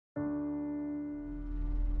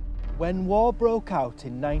When war broke out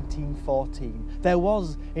in 1914, there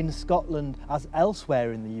was, in Scotland as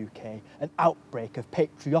elsewhere in the UK, an outbreak of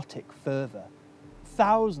patriotic fervour.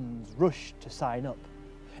 Thousands rushed to sign up.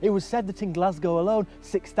 It was said that in Glasgow alone,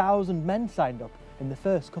 6,000 men signed up in the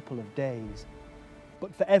first couple of days.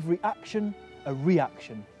 But for every action, a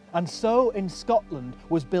reaction. And so in Scotland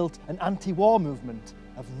was built an anti-war movement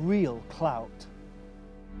of real clout.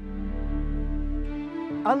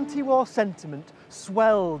 Anti-war sentiment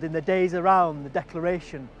swelled in the days around the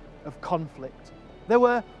declaration of conflict. There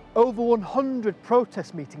were over 100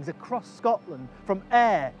 protest meetings across Scotland, from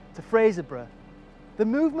Ayr to Fraserburgh. The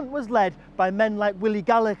movement was led by men like Willie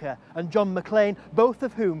Gallagher and John Maclean, both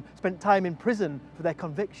of whom spent time in prison for their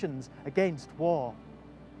convictions against war.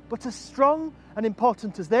 But as strong and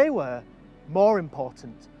important as they were, more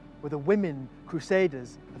important were the women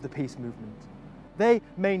crusaders of the peace movement. They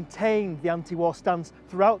maintained the anti-war stance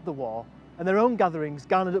throughout the war, and their own gatherings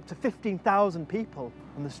garnered up to 15,000 people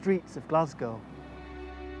on the streets of Glasgow.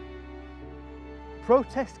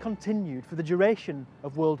 Protests continued for the duration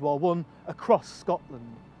of World War I across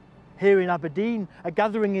Scotland. Here in Aberdeen, a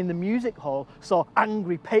gathering in the music hall saw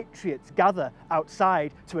angry patriots gather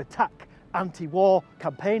outside to attack anti-war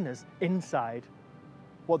campaigners inside.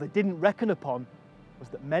 What they didn't reckon upon was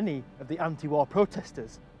that many of the anti-war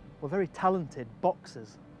protesters were very talented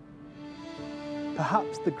boxers.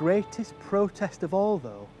 Perhaps the greatest protest of all,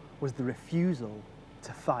 though, was the refusal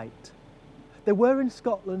to fight. There were in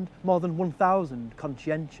Scotland more than 1,000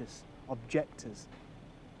 conscientious objectors.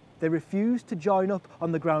 They refused to join up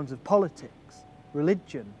on the grounds of politics,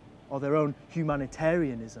 religion, or their own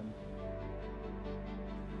humanitarianism.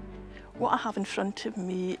 What I have in front of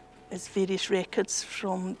me is various records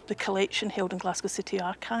from the collection held in Glasgow City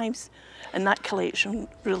Archives, and that collection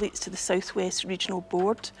relates to the South West Regional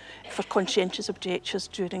Board for Conscientious Objectors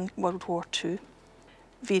during World War II.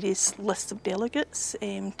 Various lists of delegates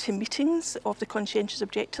to meetings of the Conscientious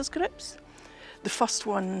Objectors groups. The first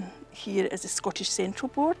one here is the Scottish Central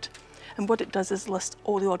Board, and what it does is list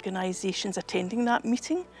all the organisations attending that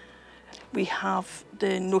meeting. We have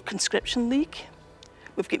the No Conscription League.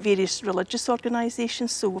 We've got various religious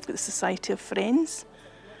organisations, so we've got the Society of Friends,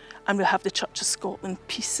 and we have the Church of Scotland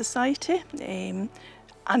Peace Society, and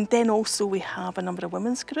then also we have a number of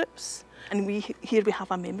women's groups, and here we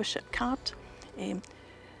have a membership card.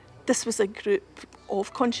 This was a group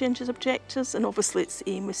of conscientious objectors, and obviously its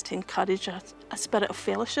aim was to encourage a spirit of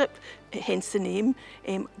fellowship, hence the name,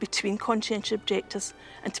 between conscientious objectors,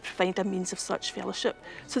 and to provide a means of such fellowship.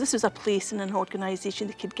 So this was a place in an organisation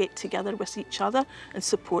that could get together with each other and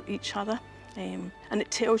support each other. And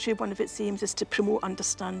it tells you one of its aims is to promote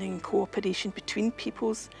understanding and cooperation between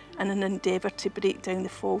peoples in an endeavour to break down the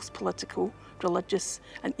false political, religious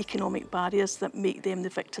and economic barriers that make them the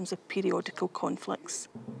victims of periodical conflicts.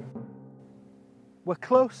 We're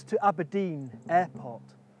close to Aberdeen Airport.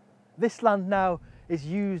 This land now is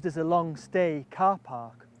used as a long-stay car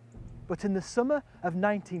park. But in the summer of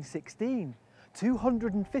 1916,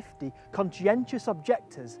 250 conscientious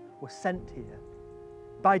objectors were sent here.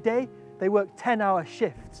 By day, they worked 10-hour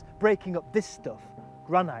shifts, breaking up this stuff,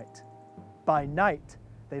 granite. By night,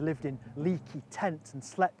 they lived in leaky tents and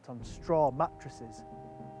slept on straw mattresses.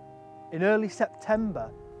 In early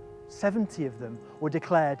September, 70 of them were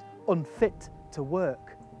declared unfit to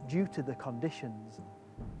work due to the conditions.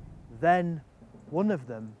 Then one of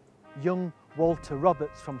them, young Walter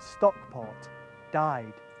Roberts from Stockport,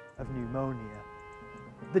 died of pneumonia.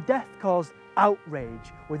 The death caused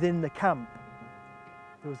outrage within the camp.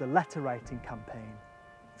 There was a letter-writing campaign.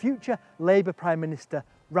 Future Labour Prime Minister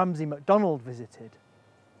Ramsay MacDonald visited.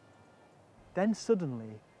 Then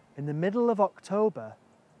suddenly, in the middle of October,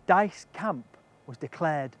 Dyce Camp was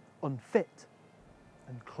declared unfit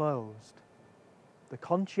and closed. The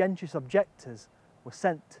conscientious objectors were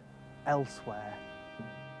sent elsewhere.